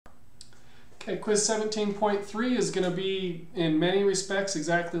Okay, quiz 17.3 is going to be, in many respects,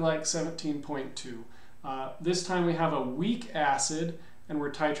 exactly like 17.2. This time we have a weak acid, and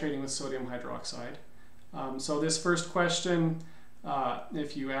we're titrating with sodium hydroxide. So this first question,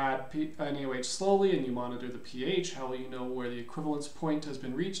 if you add NaOH slowly and you monitor the pH, how will you know where the equivalence point has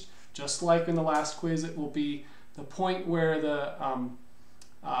been reached? Just like in the last quiz, it will be the point where the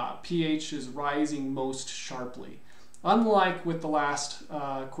pH is rising most sharply. Unlike with the last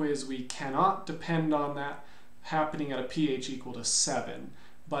quiz, we cannot depend on that happening at a pH equal to 7,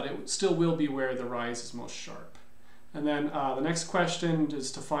 but it still will be where the rise is most sharp. And then the next question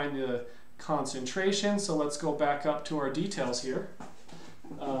is to find the concentration, so let's go back up to our details here.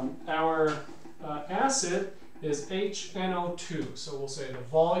 Our acid is HNO2, so we'll say the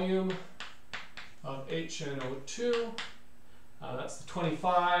volume of HNO2, that's the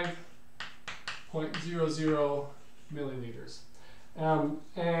 25.00 milliliters.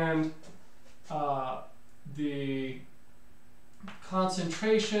 And the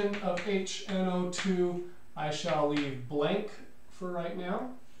concentration of HNO2 I shall leave blank for right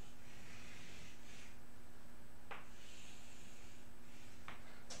now.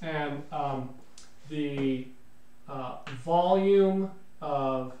 And the volume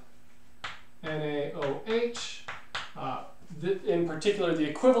of NaOH, in particular the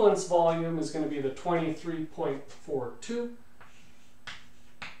equivalence volume, is going to be the 23.42.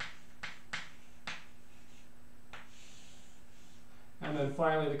 And then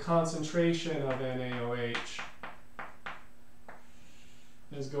finally the concentration of NaOH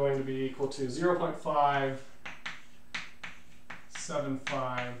is going to be equal to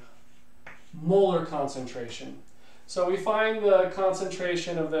 0.575 molar concentration. So we find the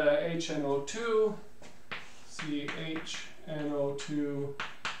concentration of the HNO2. HNO2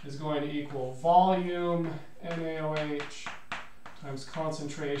 is going to equal volume NaOH times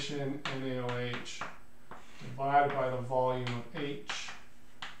concentration NaOH divided by the volume of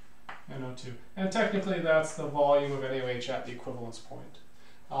HNO2. And technically that's the volume of NaOH at the equivalence point.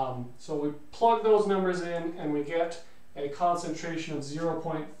 So we plug those numbers in and we get a concentration of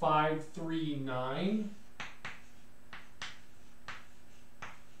 0.539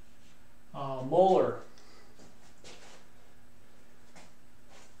 molar.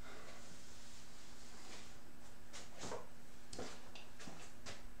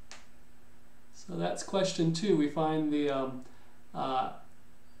 So that's question 2. We find the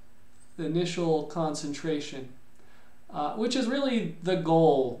initial concentration, which is really the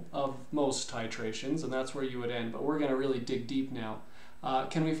goal of most titrations, and that's where you would end. But we're going to really dig deep now.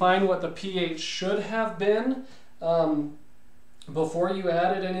 Can we find what the pH should have been before you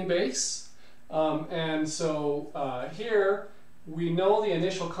added any base? And so here we know the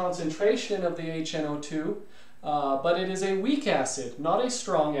initial concentration of the HNO2. But it is a weak acid, not a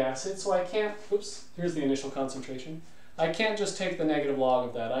strong acid, so I can't, oops, here's the initial concentration. I can't just take the negative log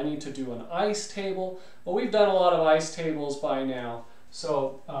of that. I need to do an ICE table. Well, we've done a lot of ICE tables by now,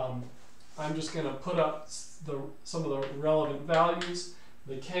 so I'm just going to put up some of the relevant values.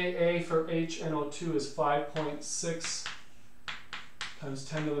 The Ka for HNO2 is 5.6 times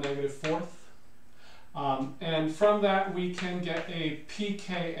 10 to the negative 4th. And from that we can get a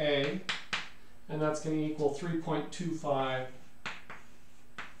pKa, and that's going to equal 3.25.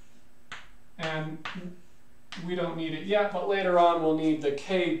 And we don't need it yet, but later on we'll need the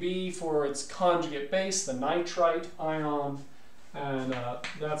Kb for its conjugate base, the nitrite ion, and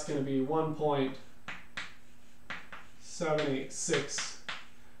that's going to be 1.786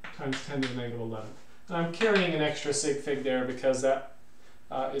 times 10 to the negative 11. And I'm carrying an extra sig fig there because that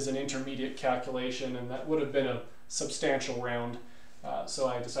is an intermediate calculation, and that would have been a substantial round, so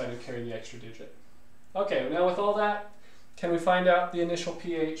I decided to carry the extra digit. Okay, now with all that, can we find out the initial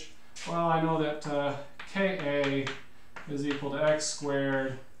pH? Well, I know that Ka is equal to x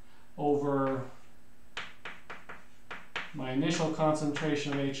squared over my initial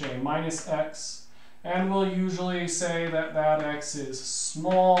concentration of HA minus x, and we'll usually say that that x is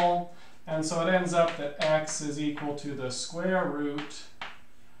small, and so it ends up that x is equal to the square root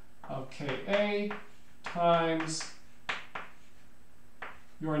of Ka times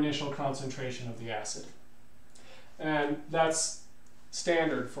your initial concentration of the acid. And that's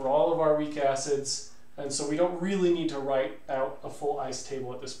standard for all of our weak acids, and so we don't really need to write out a full ICE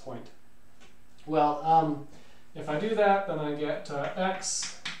table at this point. Well, if I do that, then I get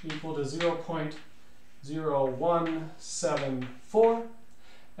x equal to 0.0174,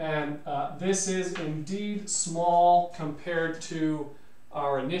 and this is indeed small compared to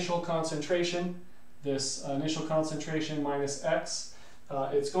our initial concentration. This initial concentration minus x,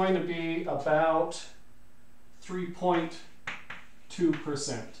 it's going to be about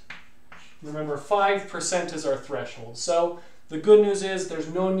 3.2%. Remember, 5% is our threshold. So the good news is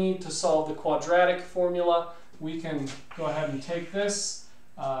there's no need to solve the quadratic formula. We can go ahead and take this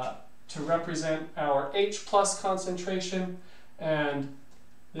to represent our H plus concentration, and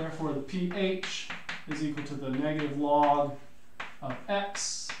therefore the pH is equal to the negative log of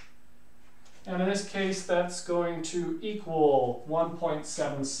X. And in this case, that's going to equal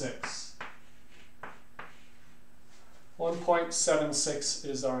 1.76. 1.76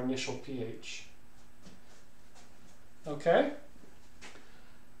 is our initial pH. Okay?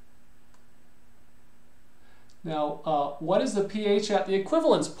 Now, what is the pH at the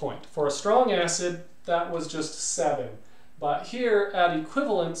equivalence point? For a strong acid, that was just 7. But here at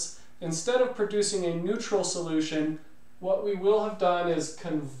equivalence, instead of producing a neutral solution, what we will have done is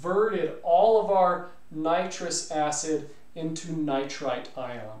converted all of our nitrous acid into nitrite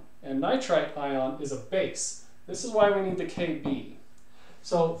ion. And nitrite ion is a base. This is why we need the Kb.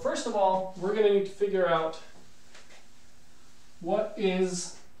 So first of all, we're going to need to figure out what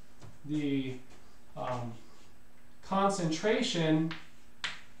is the concentration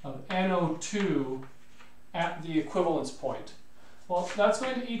of NO2 at the equivalence point. Well, that's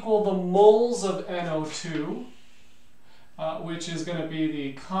going to equal the moles of NO2, which is going to be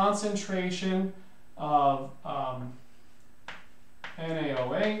the concentration of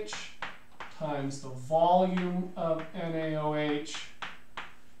NaOH times the volume of NaOH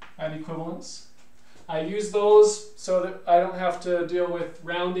at equivalence. I use those so that I don't have to deal with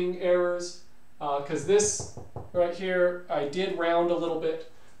rounding errors, because this right here, I did round a little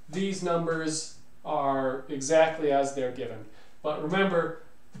bit. These numbers are exactly as they're given. But remember,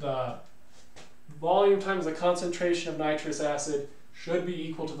 the volume times the concentration of nitrous acid should be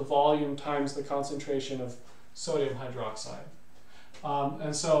equal to the volume times the concentration of sodium hydroxide.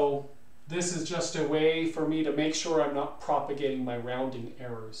 And so this is just a way for me to make sure I'm not propagating my rounding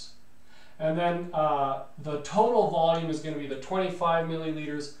errors. And then the total volume is going to be the 25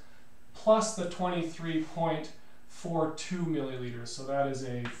 milliliters plus the 23.42 milliliters. So that is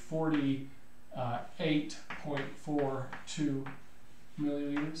a 48.42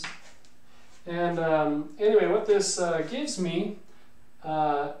 milliliters. And anyway, what this gives me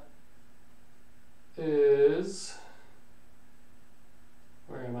is,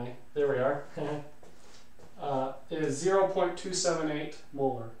 where am I? There we are. Is 0.278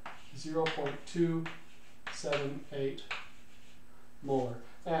 molar. 0.278 molar.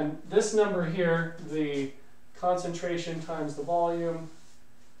 And this number here, the concentration times the volume,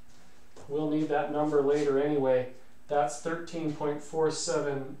 we'll need that number later anyway. That's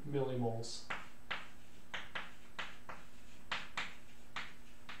 13.47 millimoles.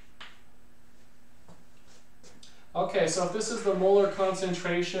 Okay, so if this is the molar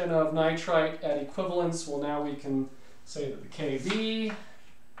concentration of nitrite at equivalence, well, now we can say that the Kb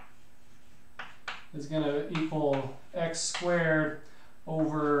is going to equal x squared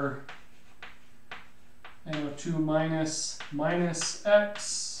over NO2 minus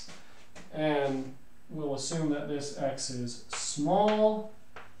x, and we'll assume that this x is small.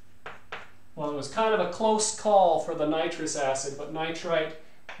 Well, it was kind of a close call for the nitrous acid, but nitrite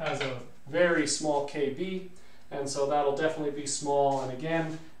has a very small Kb, and so that'll definitely be small. And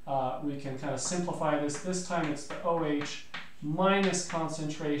again, we can kind of simplify this. This time it's the OH minus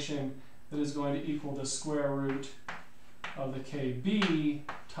concentration that is going to equal the square root of the Kb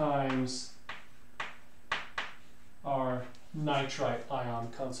times our nitrite ion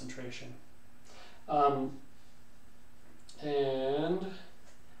concentration.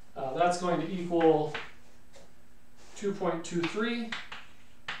 That's going to equal 2.23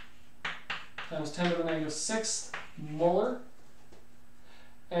 times 10 to the negative 6th molar.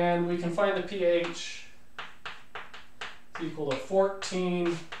 And we can find the pH is equal to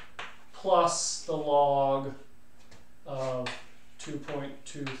 14 plus the log of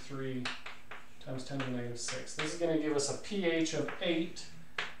 2.23 times 10 to the negative 6. This is going to give us a pH of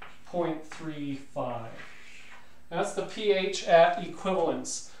 8.35. That's the pH at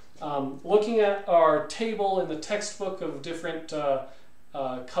equivalence. Looking at our table in the textbook of different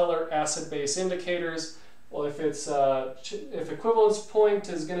color acid-base indicators, well, if equivalence point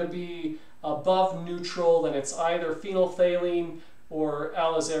is going to be above neutral, then it's either phenolphthalein or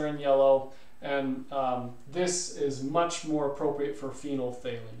alizarin yellow, and this is much more appropriate for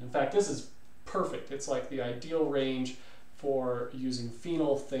phenolphthalein. In fact, this is perfect. It's like the ideal range for using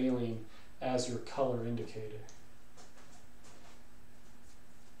phenolphthalein as your color indicator.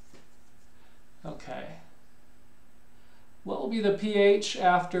 Okay. What will be the pH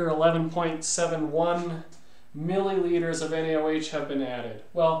after 11.71 milliliters of NaOH have been added?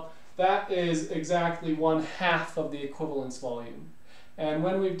 Well, that is exactly 1/2 of the equivalence volume. And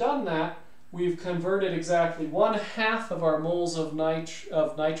when we've done that, we've converted exactly 1/2 of our moles of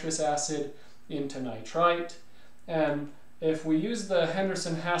nitrous acid into nitrite. And if we use the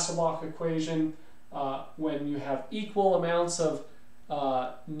Henderson-Hasselbalch equation, when you have equal amounts of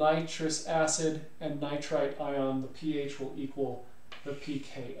nitrous acid and nitrite ion, the pH will equal the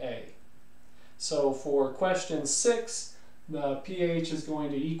pKa. So for question 6, the pH is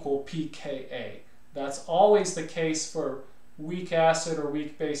going to equal pKa. That's always the case for weak acid or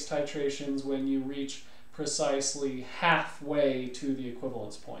weak base titrations when you reach precisely halfway to the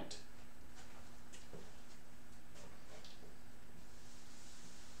equivalence point.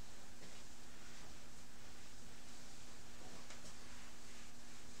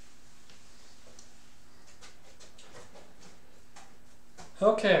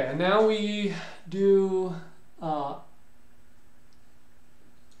 Okay, and now we do a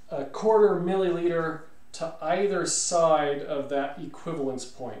 1/4 milliliter to either side of that equivalence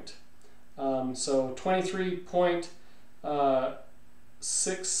point. So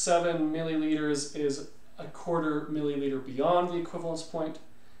 23.67 milliliters is a 1/4 milliliter beyond the equivalence point.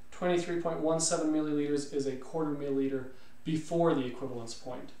 23.17 milliliters is a 1/4 milliliter before the equivalence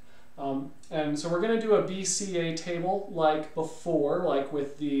point. And so we're going to do a BCA table like before, like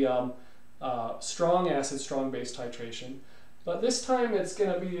with the strong acid, strong base titration. But this time it's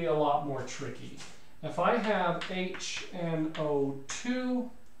going to be a lot more tricky. If I have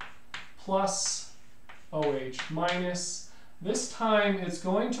HNO2 plus OH minus, this time it's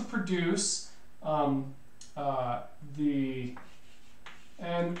going to produce the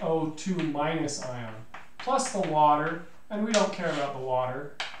NO2 minus ion plus the water, and we don't care about the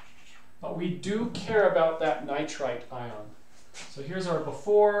water, but we do care about that nitrite ion. So here's our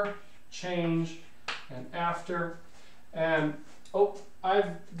before, change, and after. And oh,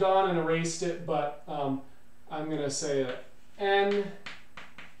 I've gone and erased it, but I'm going to say that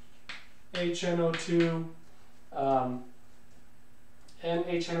NHNO2,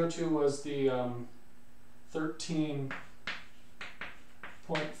 NHNO2 was the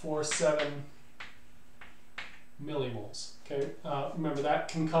 13.47 millimoles. Okay, remember that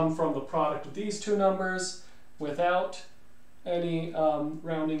can come from the product of these two numbers without any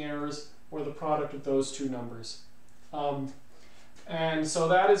rounding errors, or the product of those two numbers. And so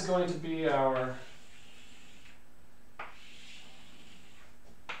that is going to be our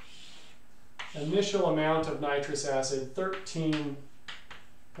initial amount of nitrous acid,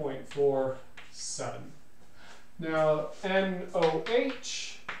 13.47. Now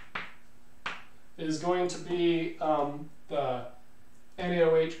NOH is going to be the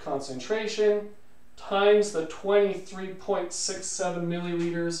NaOH concentration times the 23.67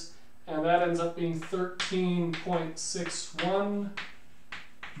 milliliters, and that ends up being 13.61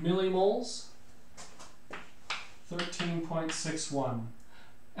 millimoles. 13.61.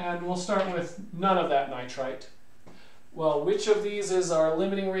 And we'll start with none of that nitrite. Well, which of these is our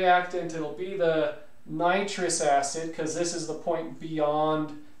limiting reactant? It'll be the nitrous acid, because this is the point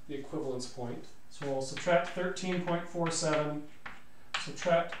beyond the equivalence point. So we'll subtract 13.47,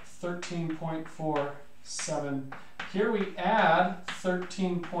 subtract 13.47. Here we add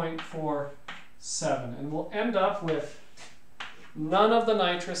 13.47, and we'll end up with none of the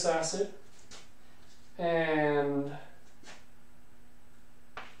nitrous acid and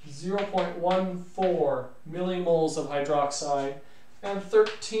 0.14 millimoles of hydroxide and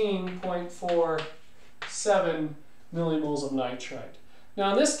 13.47 millimoles of nitrite.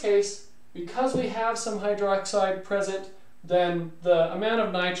 Now in this case, because we have some hydroxide present, then the amount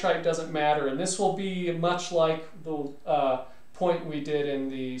of nitrite doesn't matter, and this will be much like the point we did in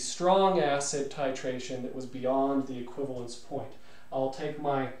the strong acid titration that was beyond the equivalence point. I'll take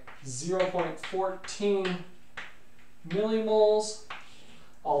my 0.14 millimoles,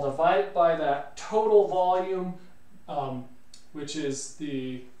 I'll divide it by that total volume, which is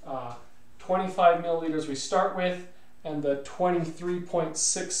the 25 milliliters we start with, and the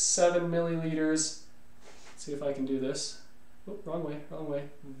 23.67 milliliters. Let's see if I can do this. Oh, wrong way, wrong way.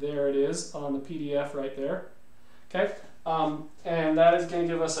 There it is on the PDF right there. Okay, and that is going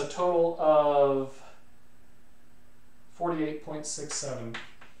to give us a total of 48.67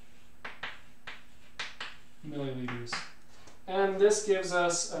 milliliters. And this gives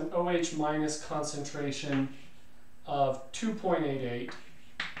us an OH minus concentration of 2.88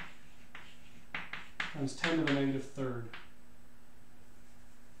 times 10 to the negative third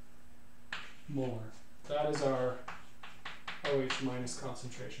molar. That is our OH minus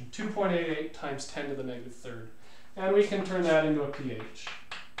concentration, 2.88 times 10 to the negative third. And we can turn that into a pH.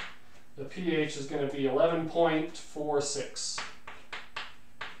 The pH is going to be 11.46.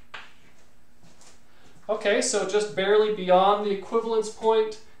 Okay, so just barely beyond the equivalence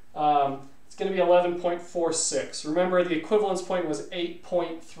point, going to be 11.46. Remember, the equivalence point was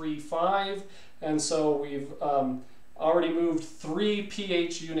 8.35, and so we've already moved 3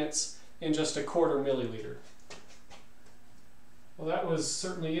 pH units in just a quarter milliliter. Well, that was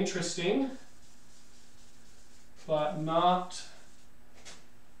certainly interesting, but not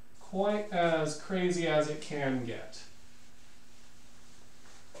quite as crazy as it can get.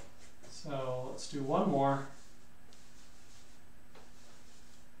 So let's do one more.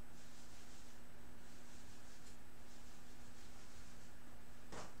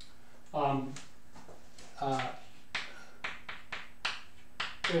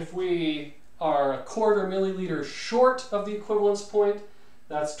 If we are a quarter milliliter short of the equivalence point,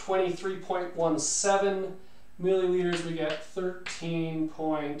 that's 23.17 milliliters, we get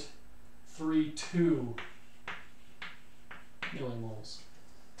 13.32 millimoles.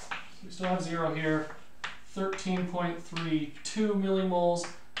 So we still have 0 here, 13.32 millimoles.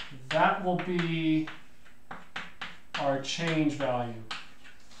 That will be our change value.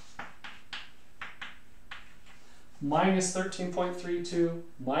 Minus 13.32,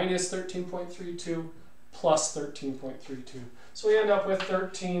 minus 13.32, plus 13.32. So we end up with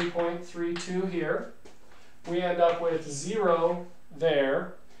 13.32 here. We end up with 0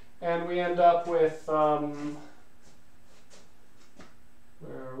 there. And we end up with, where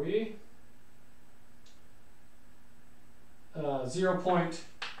are we?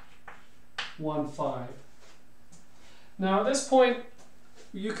 0.15. Now at this point,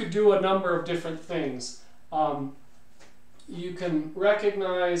 you could do a number of different things. You can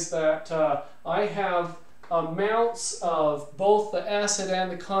recognize that I have amounts of both the acid and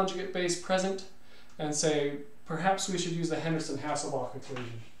the conjugate base present, and say perhaps we should use the Henderson-Hasselbalch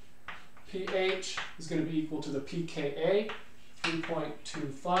equation. pH is going to be equal to the pKa,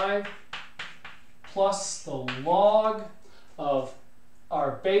 3.25, plus the log of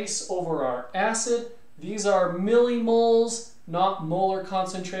our base over our acid. These are millimoles, not molar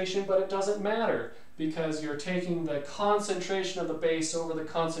concentration, but it doesn't matter, because you're taking the concentration of the base over the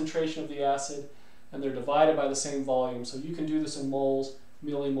concentration of the acid, and they're divided by the same volume. So you can do this in moles,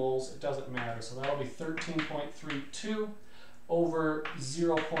 millimoles, it doesn't matter. So that'll be 13.32 over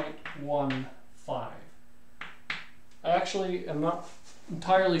 0.15. I actually am not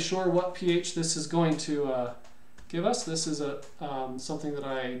entirely sure what pH this is going to give us. This is something that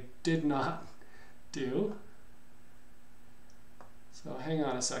I did not do. So hang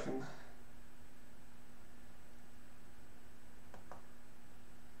on a second.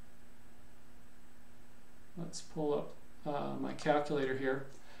 Let's pull up my calculator here.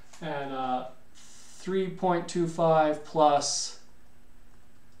 And 3.25 plus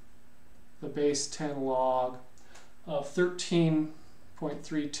the base 10 log of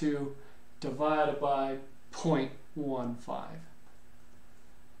 13.32 divided by 0.15.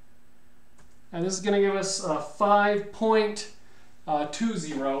 And this is going to give us 5.20, a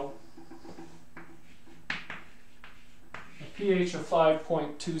pH of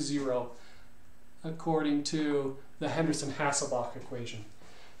 5.20, according to the Henderson-Hasselbalch equation.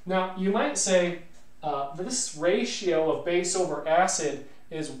 Now, you might say this ratio of base over acid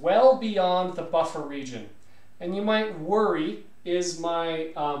is well beyond the buffer region. And you might worry, is my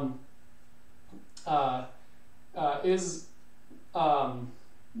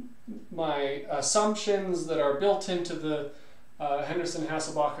my assumptions that are built into the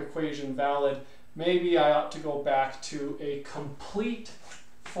Henderson-Hasselbalch equation valid? Maybe I ought to go back to a complete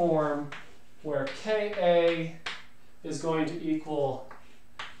form where Ka is going to equal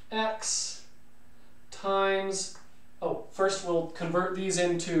X times, first we'll convert these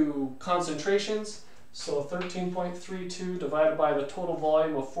into concentrations. So 13.32 divided by the total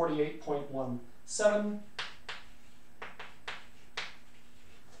volume of 48.17.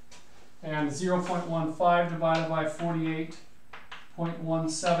 And 0.15 divided by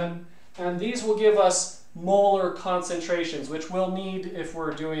 48.17. And these will give us molar concentrations, which we'll need if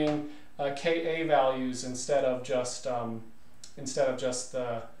we're doing Ka values instead of just the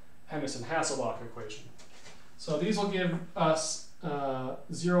Henderson-Hasselbalch equation. So these will give us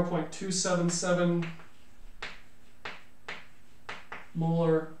 0.277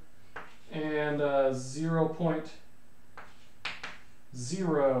 molar and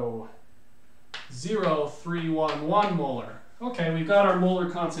 0.00311 molar. Okay, we've got our molar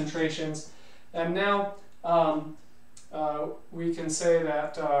concentrations, and now we can say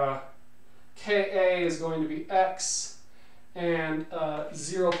that Ka is going to be X, and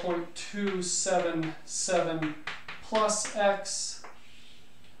 0.277 plus X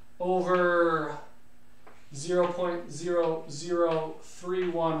over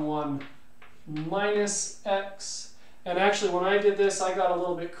 0.00311 minus X, And actually, when I did this, I got a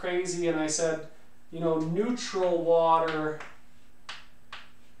little bit crazy and I said, you know, neutral water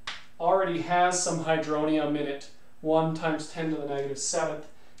already has some hydronium in it. 1 times 10 to the negative 7th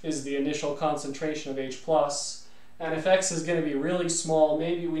is the initial concentration of H+. And if X is going to be really small,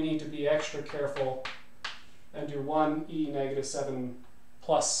 maybe we need to be extra careful and do 1e negative 7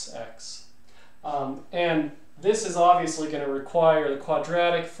 plus X. And this is obviously going to require the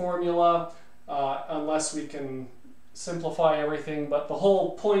quadratic formula, unless we can simplify everything. But the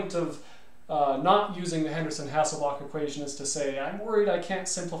whole point of not using the Henderson-Hasselbalch equation is to say, I'm worried I can't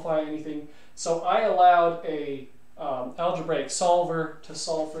simplify anything. So I allowed a algebraic solver to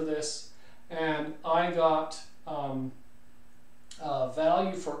solve for this, and I got a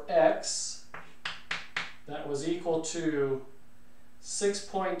value for X that was equal to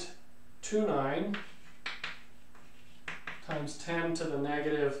 6.29 times 10 to the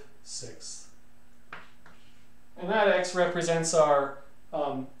negative 6th. And that X represents our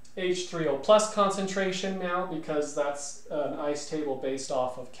H3O plus concentration now, because that's an ice table based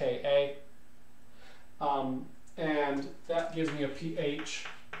off of Ka. And that gives me a pH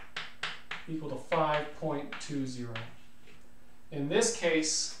equal to 5.20. In this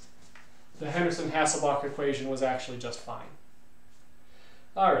case, the Henderson-Hasselbalch equation was actually just fine.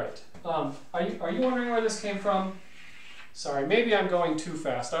 All right. Are you wondering where this came from? Sorry, maybe I'm going too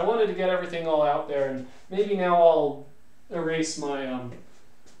fast. I wanted to get everything all out there, and maybe now I'll erase my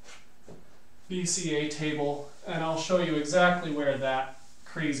BCA table, and I'll show you exactly where that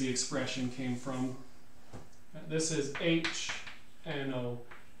crazy expression came from. This is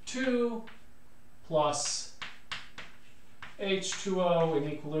HNO2 plus H2O in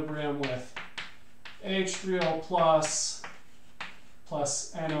equilibrium with H3O plus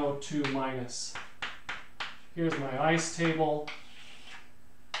NO2 minus. Here's my ice table.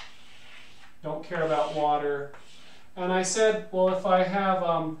 Don't care about water. And I said, well, if I have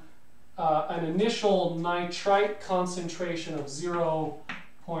an initial nitrite concentration of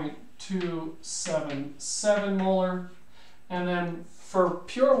 0.277 molar, and then for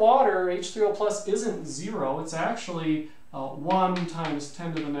pure water, H3O plus isn't 0. It's actually 1 times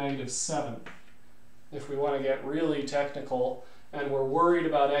 10 to the negative 7. If we want to get really technical, and we're worried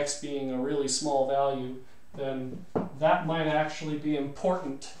about X being a really small value, then that might actually be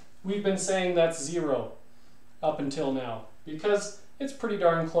important. We've been saying that's 0 up until now, because it's pretty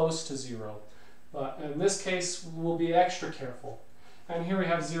darn close to 0. But in this case, we'll be extra careful. And here we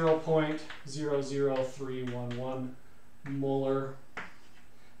have 0.00311 molar,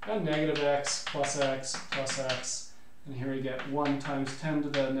 and negative X plus X plus X. And here we get 1 times 10 to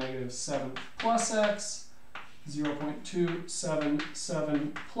the negative 7th plus X,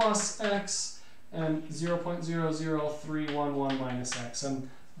 0.277 plus X, and 0.00311 minus X. And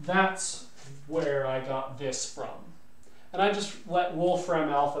that's where I got this from. And I just let Wolfram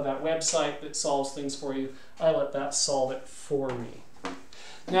Alpha, that website that solves things for you, I let that solve it for me.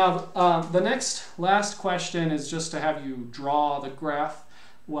 Now, the last question is just to have you draw the graph.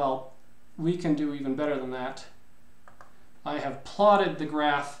 Well, we can do even better than that. I have plotted the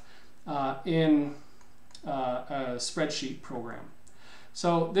graph in a spreadsheet program.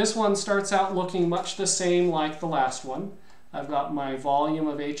 So this one starts out looking much the same like the last one. I've got my volume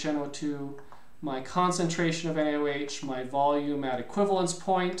of HNO2, my concentration of NaOH, my volume at equivalence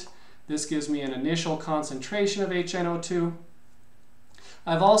point. This gives me an initial concentration of HNO2.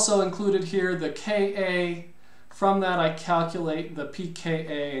 I've also included here the Ka. From that I calculate the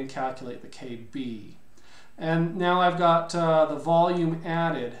pKa and calculate the Kb. And now I've got the volume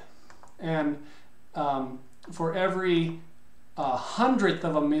added. And for every 100th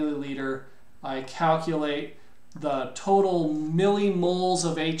of a milliliter, I calculate the total millimoles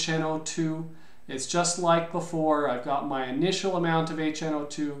of HNO2. It's just like before. I've got my initial amount of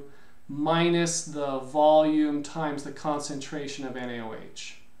HNO2 minus the volume times the concentration of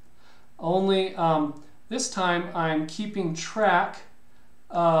NaOH. Only this time I'm keeping track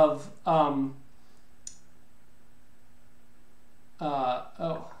of oh,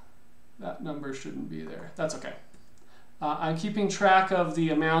 that number shouldn't be there. That's okay. I'm keeping track of the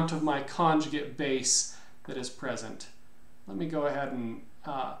amount of my conjugate base that is present. Let me go ahead and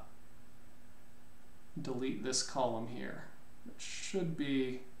delete this column here. It should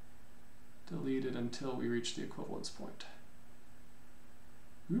be deleted until we reach the equivalence point.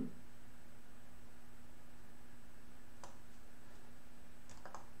 Oop.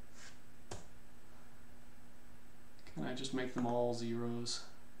 Can I just make them all zeros?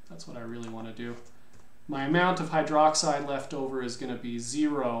 That's what I really want to do. My amount of hydroxide left over is going to be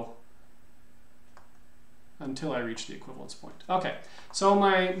 0. until I reach the equivalence point. Okay, so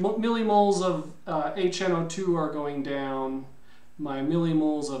my millimoles of HNO2 are going down. My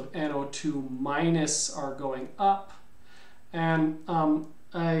millimoles of NO2 minus are going up. And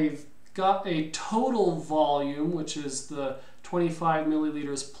I've got a total volume, which is the 25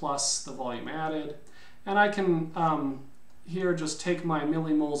 milliliters plus the volume added. And I can here just take my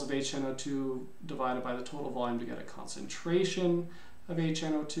millimoles of HNO2 divided by the total volume to get a concentration of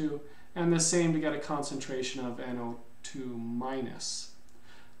HNO2, and the same to get a concentration of NO2 minus.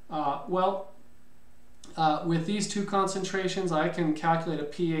 With these two concentrations, I can calculate a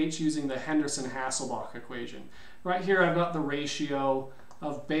pH using the Henderson-Hasselbalch equation. Right here I've got the ratio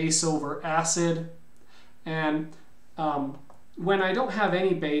of base over acid, and when I don't have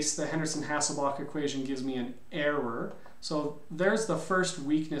any base, the Henderson-Hasselbalch equation gives me an error. So there's the first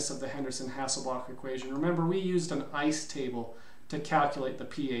weakness of the Henderson-Hasselbalch equation. Remember, we used an ice table to calculate the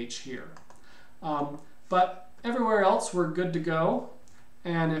pH here. But everywhere else we're good to go.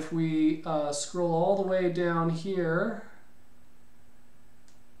 And if we scroll all the way down here,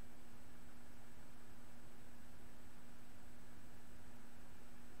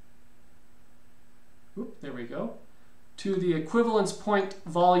 there we go, to the equivalence point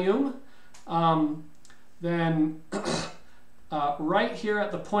volume, then right here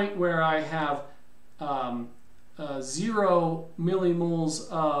at the point where I have 0 millimoles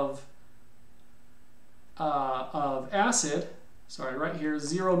of acid, sorry, right here,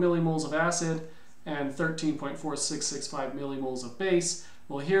 0 millimoles of acid and 13.4665 millimoles of base.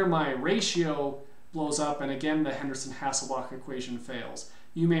 Well, here my ratio blows up, and again the Henderson-Hasselbalch equation fails.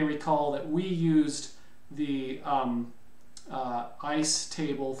 You may recall that we used the ice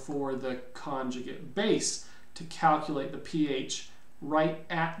table for the conjugate base to calculate the pH right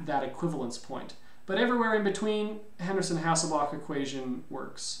at that equivalence point. But everywhere in between, Henderson-Hasselbalch equation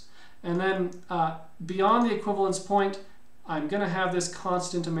works. And then beyond the equivalence point, I'm going to have this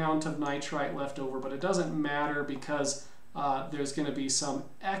constant amount of nitrite left over, but it doesn't matter because there's going to be some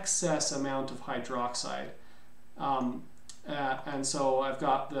excess amount of hydroxide. And so I've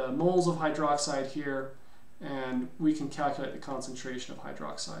got the moles of hydroxide here, and we can calculate the concentration of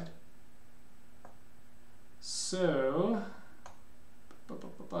hydroxide. So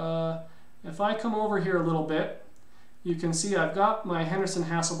if I come over here a little bit, you can see I've got my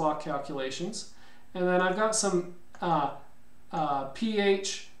Henderson-Hasselbalch calculations, and then I've got some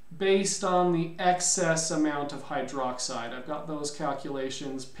pH based on the excess amount of hydroxide. I've got those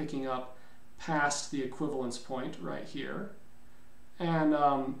calculations picking up past the equivalence point right here, and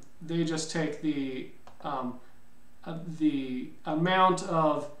they just take the amount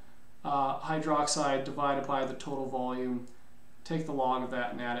of hydroxide divided by the total volume, take the log of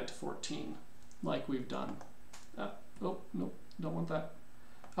that and add it to 14, like we've done. Oh, no, don't want that.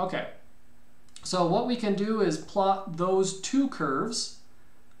 Okay, so what we can do is plot those two curves.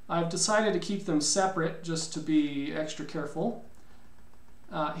 I've decided to keep them separate just to be extra careful.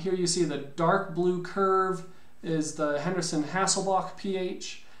 Here you see the dark blue curve is the Henderson-Hasselbalch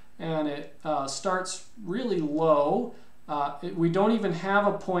pH, and it starts really low. We don't even have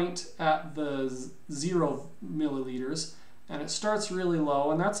a point at the 0 milliliters, and it starts really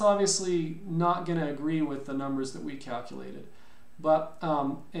low, and that's obviously not going to agree with the numbers that we calculated. But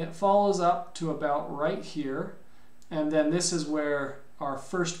it follows up to about right here, and then this is where our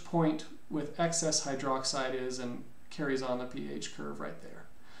first point with excess hydroxide is, and carries on the pH curve right there.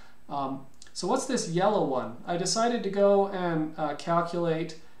 So what's this yellow one? I decided to go and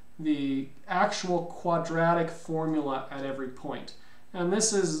calculate the actual quadratic formula at every point. And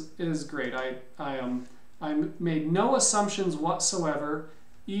this is great. I made no assumptions whatsoever,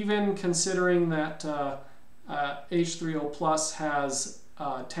 even considering that H3O plus has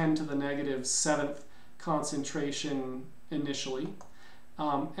 10 to the negative 7th concentration initially.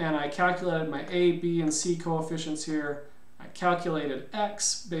 And I calculated my A, B, and C coefficients here. I calculated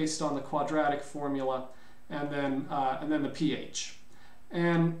X based on the quadratic formula, and then the pH.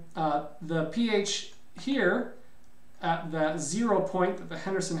 And the pH here, at that 0 point that the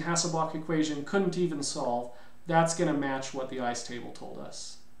Henderson-Hasselbalch equation couldn't even solve, that's going to match what the ice table told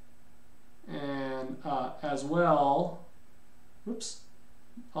us. And as well, oops,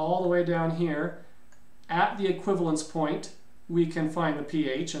 all the way down here, at the equivalence point, we can find the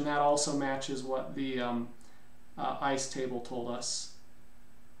pH, and that also matches what the ice table told us.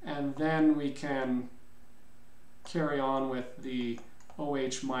 And then we can carry on with the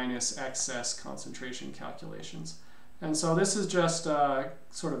OH minus excess concentration calculations. And so this is just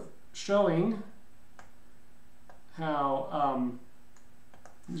sort of showing how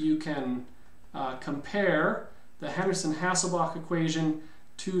you can compare the Henderson-Hasselbalch equation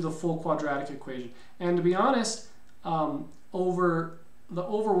to the full quadratic equation. And to be honest, over the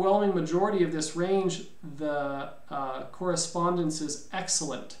overwhelming majority of this range, the correspondence is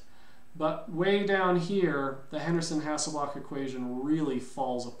excellent. But way down here, the Henderson-Hasselbalch equation really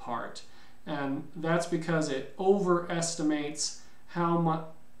falls apart. And that's because it overestimates how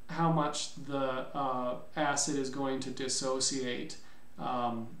much the acid is going to dissociate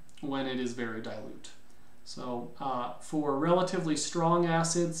when it is very dilute. So for relatively strong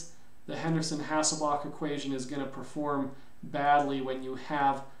acids, the Henderson-Hasselbalch equation is going to perform badly when you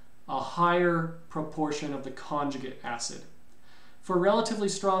have a higher proportion of the conjugate acid. For relatively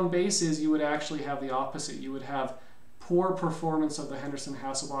strong bases, you would actually have the opposite. You would have poor performance of the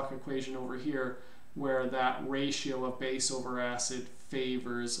Henderson-Hasselbalch equation over here, where that ratio of base over acid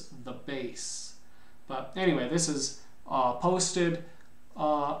favors the base. But anyway, this is posted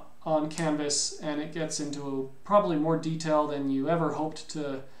on Canvas, and it gets into probably more detail than you ever hoped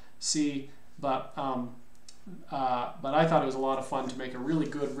to see, but I thought it was a lot of fun to make a really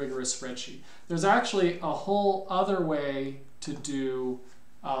good, rigorous spreadsheet. There's actually a whole other way to do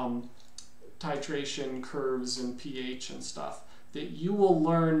titration curves and pH and stuff that you will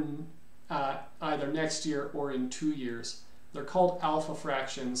learn either next year or in 2 years. They're called alpha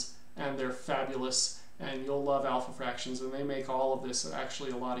fractions, and they're fabulous, and you'll love alpha fractions, and they make all of this actually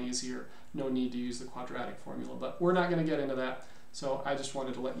a lot easier. No need to use the quadratic formula, but we're not going to get into that. So I just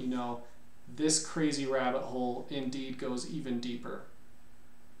wanted to let you know this crazy rabbit hole indeed goes even deeper.